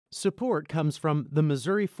Support comes from the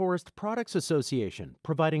Missouri Forest Products Association,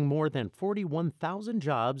 providing more than 41,000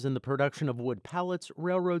 jobs in the production of wood pallets,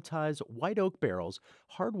 railroad ties, white oak barrels,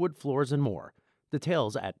 hardwood floors, and more.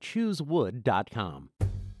 Details at choosewood.com.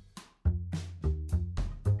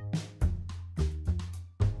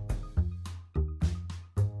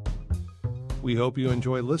 We hope you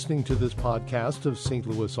enjoy listening to this podcast of St.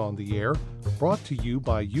 Louis on the Air, brought to you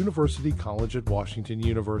by University College at Washington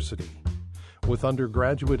University. With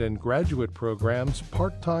undergraduate and graduate programs,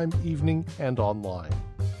 part-time, evening, and online.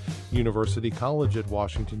 University College at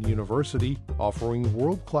Washington University, offering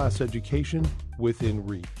world-class education within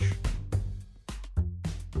reach.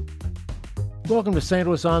 Welcome to St.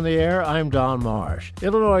 Louis on the Air. I'm Don Marsh.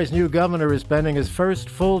 Illinois' new governor is spending his first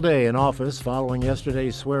full day in office following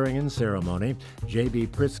yesterday's swearing-in ceremony. J.B.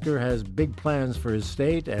 Pritzker has big plans for his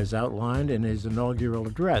state, as outlined in his inaugural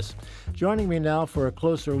address. Joining me now for a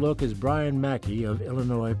closer look is Brian Mackey of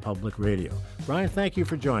Illinois Public Radio. Brian, thank you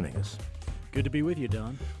for joining us. Good to be with you,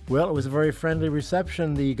 Don. Well, it was a very friendly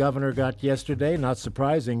reception the governor got yesterday. Not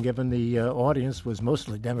surprising, given the audience was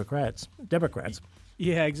mostly Democrats.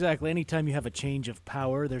 Yeah, exactly. Anytime you have a change of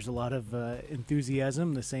power, there's a lot of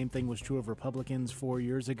enthusiasm. The same thing was true of Republicans 4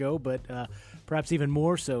 years ago, but perhaps even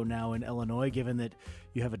more so now in Illinois, given that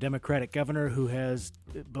you have a Democratic governor who has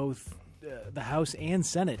both the House and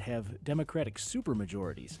Senate have Democratic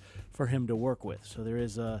supermajorities for him to work with. So there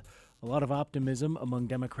is a lot of optimism among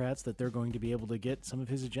Democrats that they're going to be able to get some of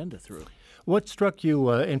his agenda through. What struck you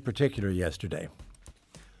in particular yesterday?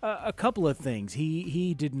 A couple of things.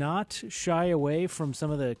 He did not shy away from some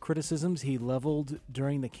of the criticisms he leveled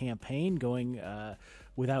during the campaign, going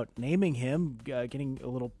without naming him, getting a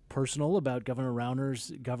little personal about Governor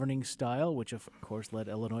Rauner's governing style, which of course led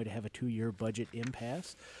Illinois to have a 2-year budget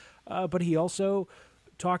impasse. But he also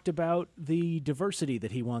talked about the diversity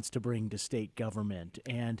that he wants to bring to state government,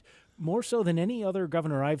 and more so than any other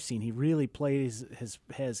governor I've seen, he really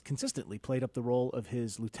has consistently played up the role of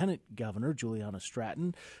his lieutenant governor, Juliana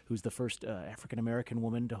Stratton, who's the first African-American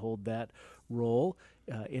woman to hold that role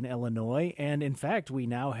in Illinois. And in fact, we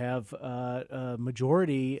now have a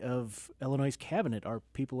majority of Illinois' cabinet are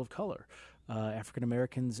people of color.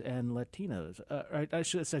 African-Americans and Latinos. I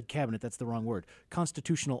should have said cabinet, that's the wrong word.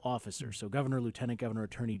 Constitutional officers, so governor, lieutenant governor,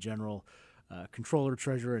 attorney general, controller,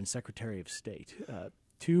 treasurer, and secretary of state.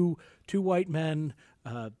 Two white men,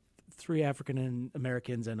 3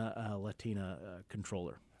 African-Americans, and a Latina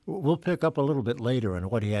controller. We'll pick up a little bit later on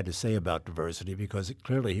what he had to say about diversity, because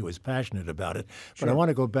clearly he was passionate about it. But I want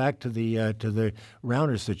to go back to the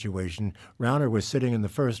Rauner situation. Rauner was sitting in the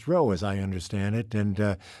first row, as I understand it,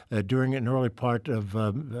 and during an early part of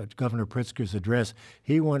Governor Pritzker's address,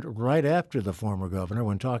 he went right after the former governor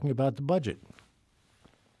when talking about the budget.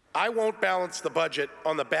 I won't balance the budget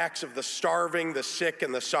on the backs of the starving, the sick,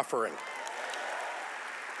 and the suffering.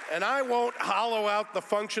 And I won't hollow out the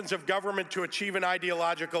functions of government to achieve an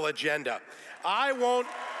ideological agenda. I won't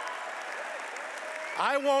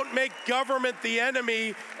make government the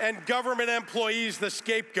enemy and government employees the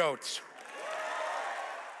scapegoats.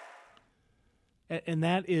 And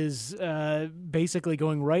that is basically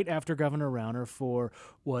going right after Governor Rauner for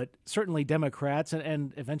what certainly Democrats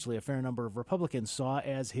and eventually a fair number of Republicans saw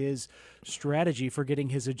as his strategy for getting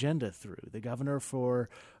his agenda through. The governor for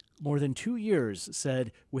more than 2 years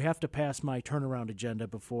said, we have to pass my turnaround agenda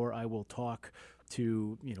before I will talk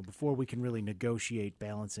to, before we can really negotiate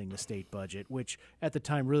balancing the state budget, which at the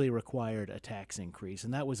time really required a tax increase.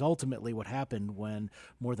 And that was ultimately what happened when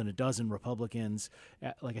more than a dozen Republicans,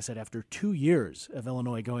 like I said, after 2 years of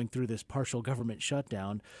Illinois going through this partial government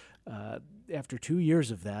shutdown, after 2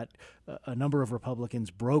 years of that, a number of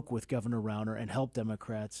Republicans broke with Governor Rauner and helped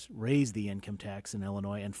Democrats raise the income tax in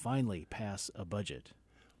Illinois and finally pass a budget.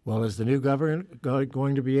 Well, is the new governor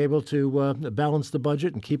going to be able to balance the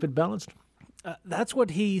budget and keep it balanced? That's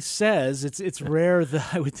what he says. It's rare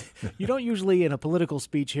that you don't usually in a political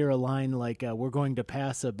speech hear a line like "We're going to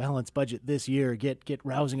pass a balanced budget this year," get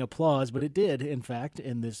rousing applause, but it did, in fact,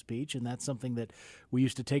 in this speech, and that's something that we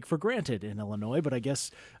used to take for granted in Illinois. But I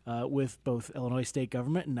guess with both Illinois state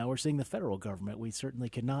government and now we're seeing the federal government, we certainly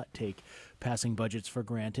cannot take passing budgets for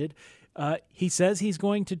granted. He says he's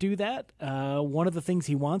going to do that. One of the things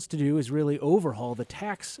he wants to do is really overhaul the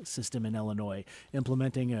tax system in Illinois,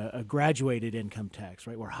 implementing a graduated income tax,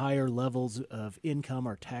 right, where higher levels of income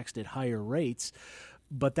are taxed at higher rates.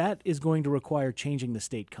 But that is going to require changing the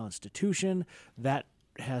state constitution. That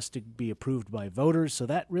has to be approved by voters, so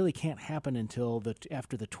that really can't happen until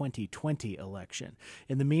after the 2020 election.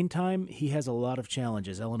 In the meantime, he has a lot of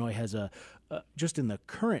challenges. Illinois has just in the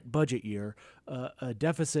current budget year, a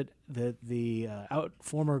deficit that the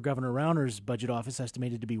former Governor Rauner's budget office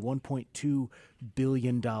estimated to be $1.2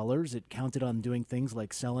 billion. It counted on doing things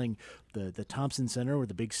like selling the Thompson Center, where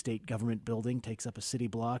the big state government building takes up a city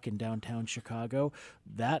block in downtown Chicago.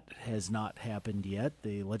 That has not happened yet.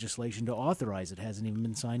 The legislation to authorize it hasn't even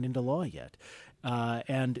been signed into law yet.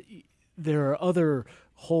 And there are other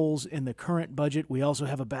holes in the current budget. We also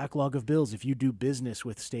have a backlog of bills. If you do business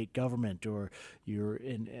with state government, or you're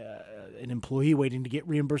an employee waiting to get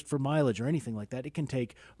reimbursed for mileage or anything like that, it can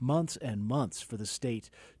take months and months for the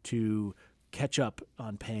state to catch up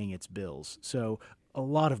on paying its bills. So a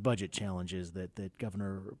lot of budget challenges that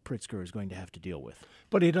Governor Pritzker is going to have to deal with.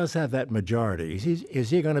 But he does have that majority.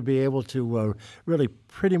 Is he going to be able to really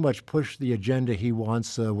pretty much push the agenda he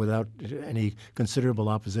wants without any considerable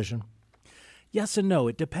opposition? Yes and no.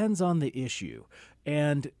 It depends on the issue.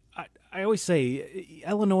 And I always say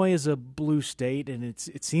Illinois is a blue state, and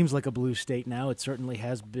it seems like a blue state now. It certainly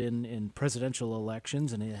has been in presidential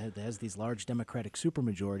elections, and it has these large Democratic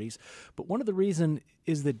supermajorities. But one of the reasons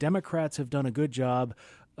is that Democrats have done a good job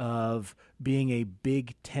of being a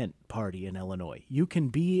big tent party in Illinois. You can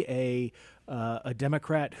be a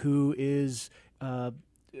Democrat who is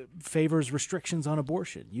favors restrictions on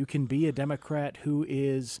abortion. You can be a Democrat who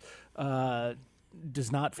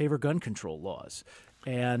does not favor gun control laws.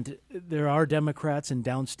 And there are Democrats in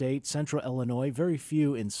downstate, central Illinois, very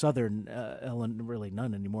few in southern Illinois, really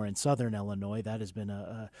none anymore in southern Illinois. That has been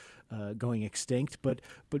going extinct. But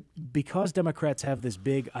because Democrats have this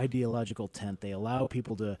big ideological tent, they allow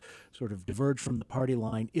people to sort of diverge from the party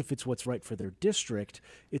line if it's what's right for their district.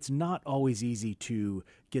 It's not always easy to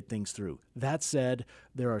get things through. That said,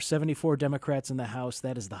 there are 74 Democrats in the House.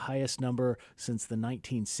 That is the highest number since the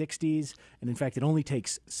 1960s. And in fact, it only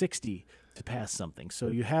takes 60 to pass something. So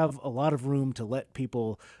you have a lot of room to let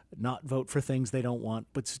people not vote for things they don't want,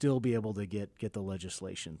 but still be able to get the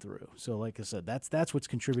legislation through. So like I said, that's what's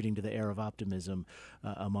contributing to the air of optimism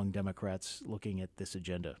among Democrats looking at this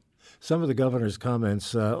agenda. Some of the governor's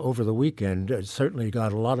comments over the weekend certainly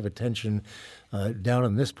got a lot of attention down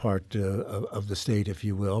in this part of the state, if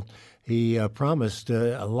you will. He promised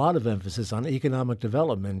a lot of emphasis on economic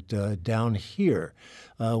development down here.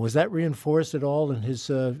 Was that reinforced at all in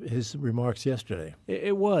his remarks yesterday?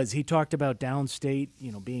 It was. He talked about downstate,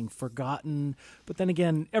 being forgotten. But then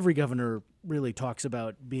again, every governor really talks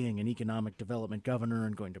about being an economic development governor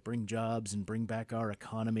and going to bring jobs and bring back our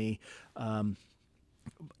economy.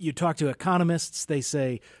 You talk to economists, they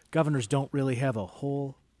say governors don't really have a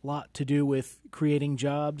whole lot to do with creating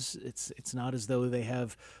jobs. It's not as though they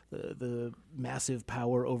have the massive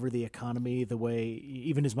power over the economy the way,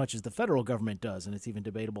 even as much as the federal government does, and it's even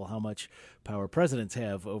debatable how much power presidents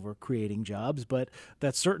have over creating jobs, but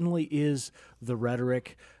that certainly is the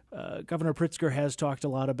rhetoric. Governor Pritzker has talked a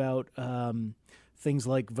lot about things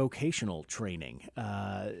like vocational training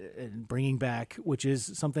and bringing back, which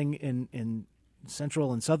is something in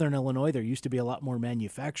central and southern Illinois. There used to be a lot more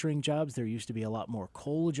manufacturing jobs. There used to be a lot more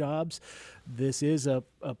coal jobs. This is a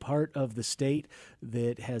part of the state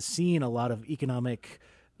that has seen a lot of economic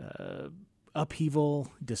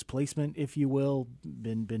upheaval, displacement, if you will,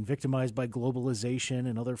 been victimized by globalization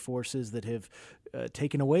and other forces that have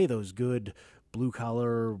taken away those good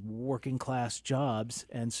blue-collar, working-class jobs.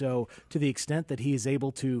 And so to the extent that he is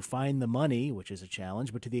able to find the money, which is a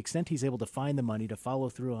challenge, but to the extent he's able to find the money to follow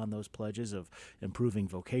through on those pledges of improving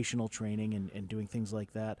vocational training and doing things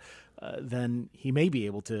like that, then he may be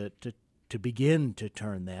able to begin to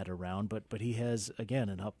turn that around. But he has, again,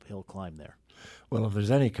 an uphill climb there. Well, if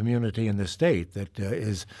there's any community in the state that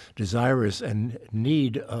is desirous and in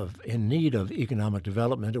need of economic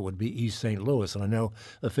development, it would be East St. Louis. And I know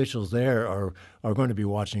officials there are going to be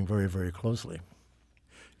watching very, very closely.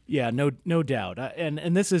 Yeah, no doubt.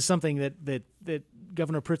 And this is something that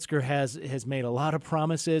Governor Pritzker has made a lot of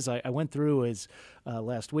promises. I went through his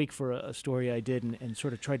last week for a story I did and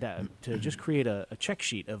sort of tried to just create a check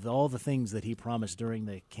sheet of all the things that he promised during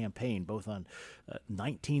the campaign, both on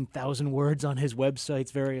 19,000 words on his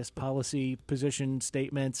website's various policy position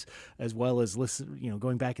statements, as well as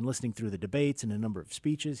going back and listening through the debates and a number of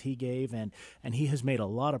speeches he gave. And he has made a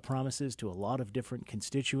lot of promises to a lot of different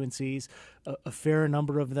constituencies. A fair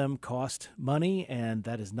number of them cost money, and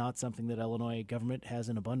that is not something that Illinois government has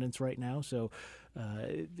in abundance right now. So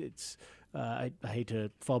I hate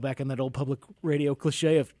to fall back on that old public radio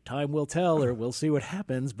cliche of time will tell or we'll see what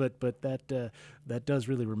happens, but that does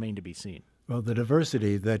really remain to be seen. Well, the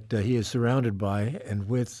diversity that he is surrounded by and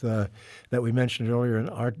with that we mentioned earlier in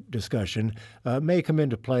our discussion may come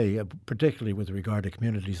into play, particularly with regard to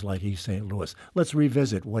communities like East St. Louis. Let's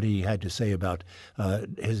revisit what he had to say about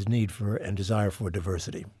his need for and desire for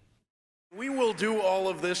diversity. We will do all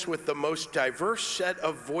of this with the most diverse set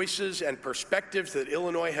of voices and perspectives that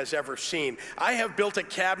Illinois has ever seen. I have built a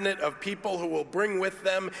cabinet of people who will bring with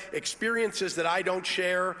them experiences that I don't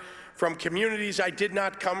share, from communities I did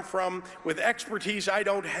not come from, with expertise I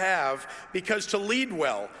don't have, because to lead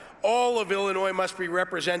well, all of Illinois must be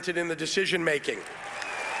represented in the decision-making.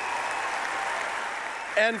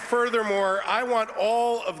 And furthermore, I want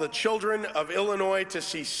all of the children of Illinois to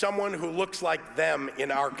see someone who looks like them in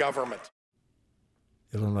our government.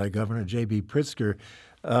 Illinois Governor J.B. Pritzker.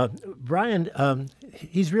 Brian,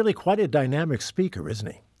 he's really quite a dynamic speaker,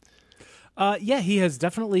 isn't he? Yeah, he has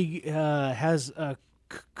definitely has a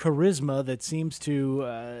charisma that seems to.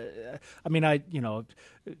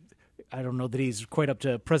 I don't know that he's quite up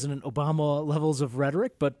to President Obama levels of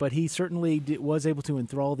rhetoric, but he certainly was able to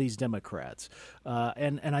enthrall these Democrats.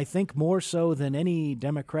 And I think more so than any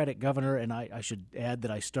Democratic governor, and I should add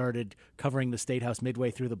that I started covering the Statehouse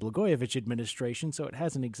midway through the Blagojevich administration, so it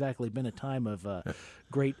hasn't exactly been a time of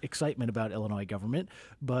great excitement about Illinois government.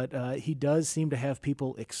 But he does seem to have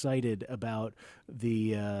people excited about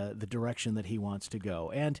the direction that he wants to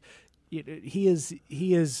go. And he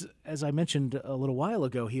is, as I mentioned a little while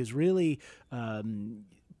ago, he is really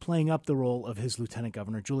playing up the role of his lieutenant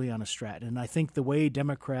governor, Juliana Stratton. And I think the way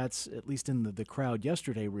Democrats, at least in the crowd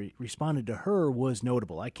yesterday, responded to her was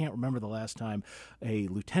notable. I can't remember the last time a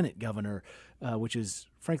lieutenant governor, which is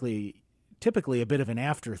frankly typically a bit of an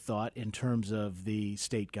afterthought in terms of the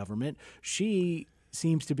state government. She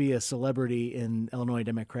seems to be a celebrity in Illinois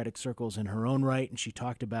Democratic circles in her own right, and she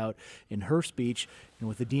talked about in her speech,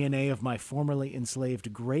 with the DNA of my formerly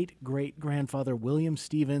enslaved great-great-grandfather William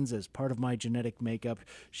Stevens as part of my genetic makeup,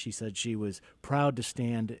 she said she was proud to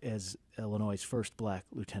stand as Illinois' first black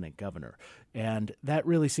lieutenant governor. And that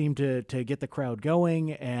really seemed to get the crowd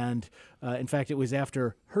going, and in fact, it was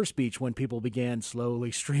after her speech when people began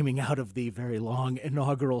slowly streaming out of the very long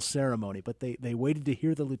inaugural ceremony. But they waited to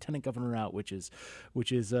hear the lieutenant governor out, which is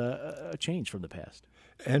a change from the past.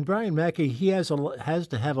 And Brian Mackey, he has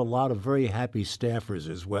to have a lot of very happy staffers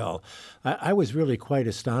as well. I was really quite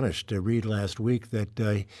astonished to read last week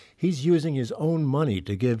that he's using his own money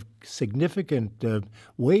to give significant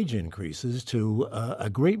wage increases to a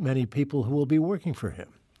great many people who will be working for him.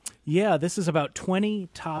 Yeah, this is about 20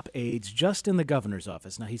 top aides just in the governor's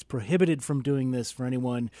office. Now, he's prohibited from doing this for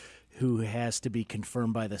anyone who has to be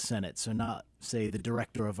confirmed by the Senate, so not, say, the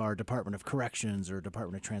director of our Department of Corrections or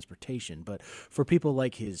Department of Transportation, but for people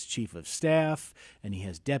like his chief of staff, and he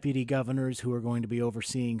has deputy governors who are going to be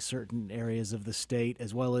overseeing certain areas of the state,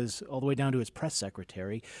 as well as all the way down to his press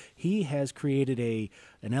secretary. He has created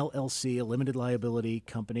an LLC, a limited liability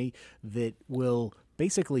company, that will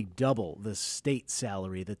basically double the state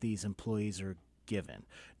salary that these employees are given.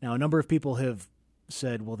 Now, a number of people have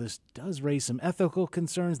said, well, this does raise some ethical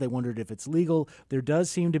concerns. They wondered if it's legal. There does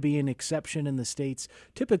seem to be an exception in the states.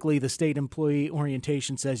 Typically, the state employee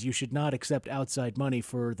orientation says you should not accept outside money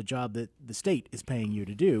for the job that the state is paying you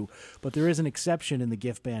to do. But there is an exception in the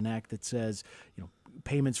Gift-Ban Act that says,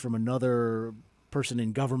 payments from another person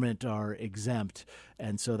in government are exempt,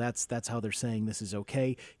 and so that's how they're saying this is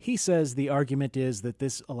okay. He says the argument is that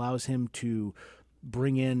this allows him to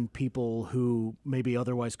bring in people who maybe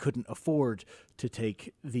otherwise couldn't afford to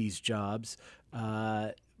take these jobs.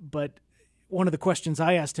 But one of the questions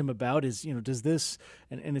I asked him about is, does this,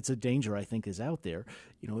 and it's a danger I think is out there,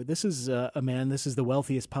 this is this is the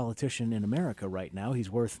wealthiest politician in America right now.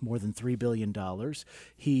 He's worth more than $3 billion.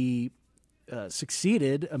 He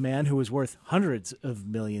succeeded a man who was worth hundreds of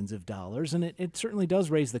millions of dollars, and it certainly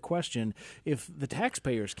does raise the question, if the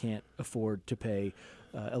taxpayers can't afford to pay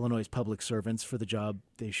Illinois' public servants for the job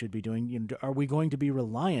they should be doing, are we going to be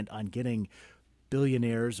reliant on getting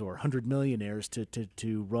billionaires or 100 millionaires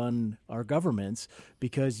to run our governments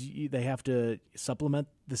because they have to supplement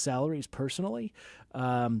the salaries personally?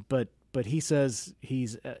 But he says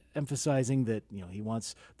he's emphasizing that he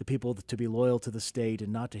wants the people to be loyal to the state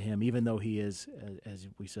and not to him, even though he is, as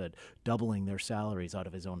we said, doubling their salaries out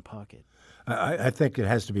of his own pocket. I think it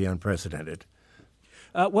has to be unprecedented.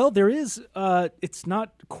 Well, there is. It's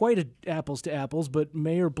not quite apples to apples, but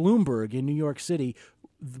Mayor Bloomberg in New York City,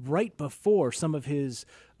 right before some of his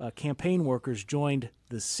campaign workers joined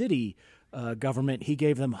the city government, he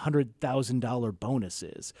gave them $100,000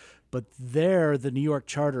 bonuses. But there, the New York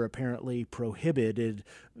charter apparently prohibited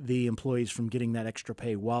the employees from getting that extra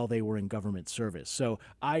pay while they were in government service. So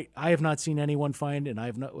I have not seen anyone find, and I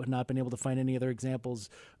have not been able to find any other examples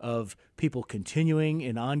of people continuing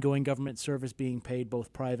in ongoing government service being paid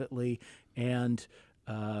both privately and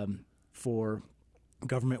for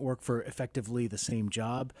government work for effectively the same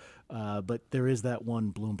job. But there is that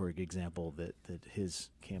one Bloomberg example that his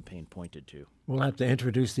campaign pointed to. We'll have to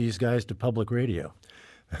introduce these guys to public radio.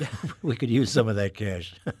 We could use some of that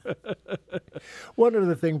cash. One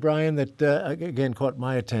other thing, Brian, that again caught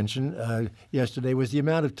my attention yesterday was the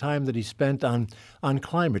amount of time that he spent on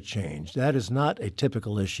climate change. That is not a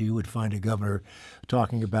typical issue you would find a governor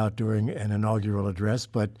talking about during an inaugural address,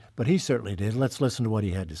 but he certainly did. Let's listen to what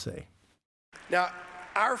he had to say. Now,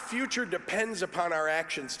 our future depends upon our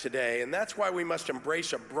actions today, and that's why we must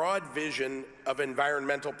embrace a broad vision of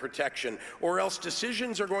environmental protection, or else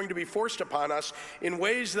decisions are going to be forced upon us in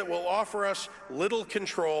ways that will offer us little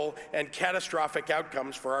control and catastrophic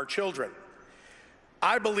outcomes for our children.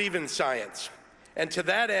 I believe in science, and to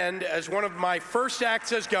that end, as one of my first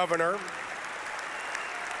acts as governor,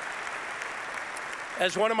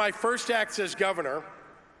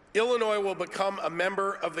 Illinois will become a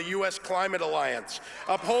member of the U.S. Climate Alliance,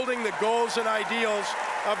 upholding the goals and ideals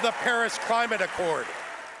of the Paris Climate Accord.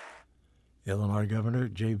 Illinois Governor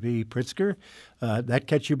J.B. Pritzker. That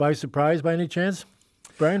catch you by surprise by any chance,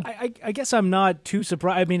 Brian? I guess I'm not too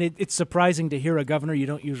surprised. I mean, it's surprising to hear a governor you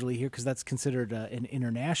don't usually hear because that's considered an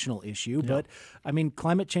international issue. Yeah. But, I mean,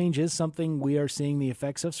 climate change is something we are seeing the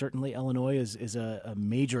effects of. Certainly, Illinois is a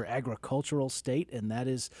major agricultural state, and that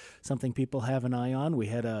is something people have an eye on. We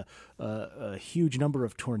had a huge number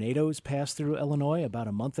of tornadoes pass through Illinois about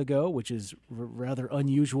a month ago, which is rather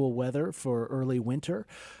unusual weather for early winter.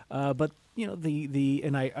 But you know,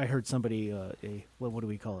 and I heard somebody, what do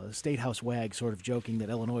we call it, a statehouse wag sort of joking that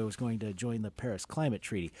Illinois was going to join the Paris Climate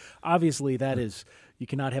Treaty. Obviously, that is, you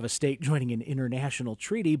cannot have a state joining an international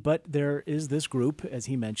treaty, but there is this group, as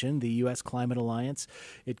he mentioned, the U.S. Climate Alliance.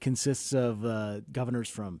 It consists of governors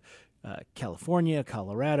from California,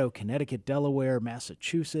 Colorado, Connecticut, Delaware,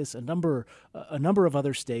 Massachusetts, a number of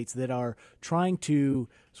other states that are trying to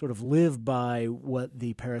sort of live by what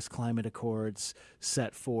the Paris Climate Accords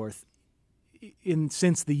set forth.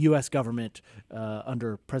 Since the U.S. government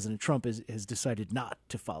under President Trump has decided not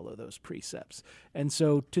to follow those precepts. And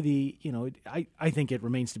so I think it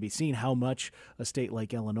remains to be seen how much a state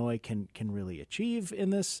like Illinois can really achieve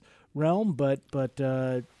in this realm, but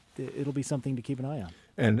it'll be something to keep an eye on.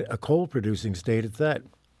 And a coal-producing state at that.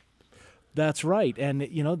 That's right, and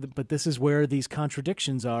but this is where these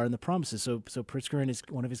contradictions are in the promises. So Pritzker, and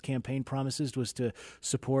one of his campaign promises was to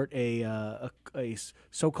support a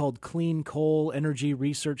so-called clean coal energy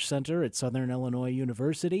research center at Southern Illinois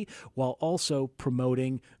University, while also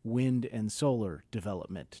promoting wind and solar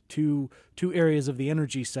development. Two areas of the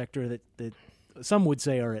energy sector that some would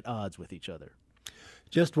say are at odds with each other.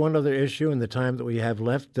 Just one other issue in the time that we have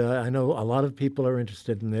left. I know a lot of people are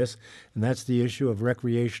interested in this, and that's the issue of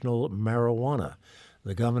recreational marijuana.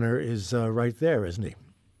 The governor is right there, isn't he?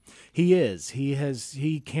 He is.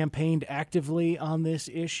 He campaigned actively on this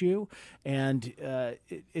issue, and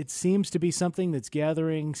it seems to be something that's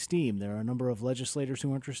gathering steam. There are a number of legislators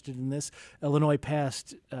who are interested in this. Illinois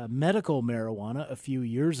passed medical marijuana a few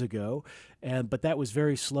years ago, but that was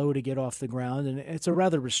very slow to get off the ground, and it's a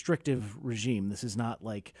rather restrictive regime. This is not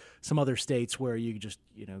like some other states where you just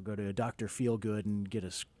go to a Dr. Feelgood and get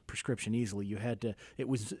a prescription easily. You had to. It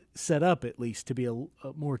was set up at least to be a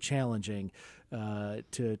more challenging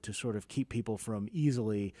to sort of keep people from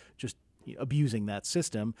easily just abusing that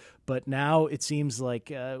system. But now it seems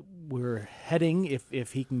like we're heading,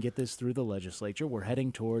 if he can get this through the legislature, we're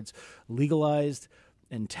heading towards legalized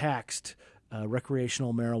and taxed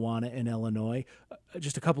recreational marijuana in Illinois.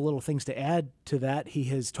 Just a couple little things to add to that. He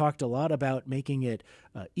has talked a lot about making it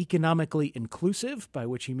economically inclusive, by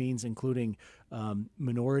which he means including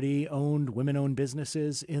minority-owned, women-owned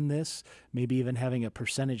businesses in this, maybe even having a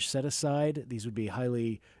percentage set aside. These would be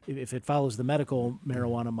highly, if it follows the medical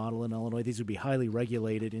marijuana model in Illinois, these would be highly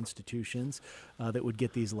regulated institutions that would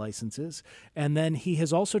get these licenses. And then he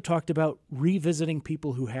has also talked about revisiting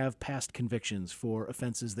people who have past convictions for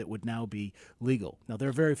offenses that would now be legal. Now, there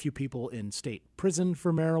are very few people in state prison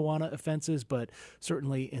for marijuana offenses, but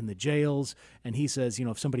certainly in the jails. And he says,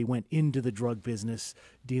 if somebody went into the drug business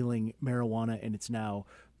dealing marijuana and it's now,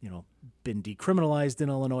 been decriminalized in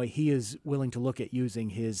Illinois, he is willing to look at using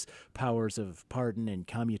his powers of pardon and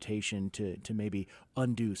commutation to maybe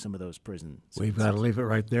undo some of those prison sentences. We've got to leave it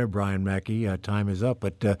right there, Brian Mackey. Time is up.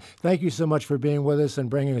 But thank you so much for being with us and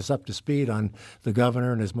bringing us up to speed on the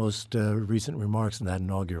governor and his most recent remarks in that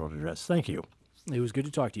inaugural address. Thank you. It was good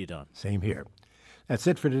to talk to you, Don. Same here. That's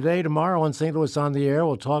it for today. Tomorrow on St. Louis on the Air,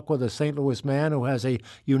 we'll talk with a St. Louis man who has a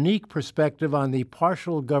unique perspective on the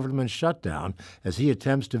partial government shutdown as he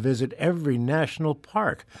attempts to visit every national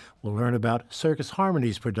park. We'll learn about Circus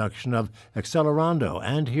Harmony's production of Accelerando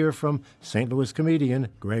and hear from St. Louis comedian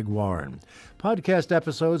Greg Warren. Podcast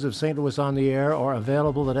episodes of St. Louis on the Air are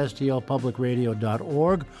available at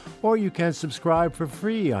stlpublicradio.org, or you can subscribe for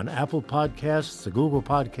free on Apple Podcasts, the Google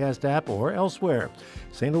Podcast app, or elsewhere.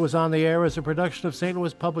 St. Louis on the Air is a production of St.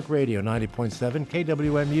 Louis Public Radio 90.7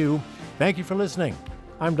 KWMU. Thank you for listening.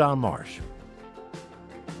 I'm Don Marsh.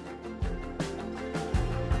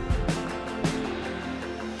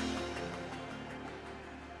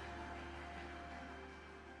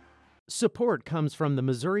 Support comes from the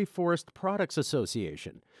Missouri Forest Products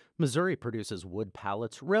Association. Missouri produces wood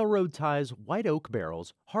pallets, railroad ties, white oak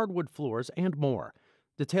barrels, hardwood floors, and more.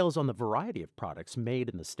 Details on the variety of products made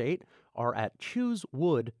in the state are at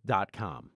choosewood.com.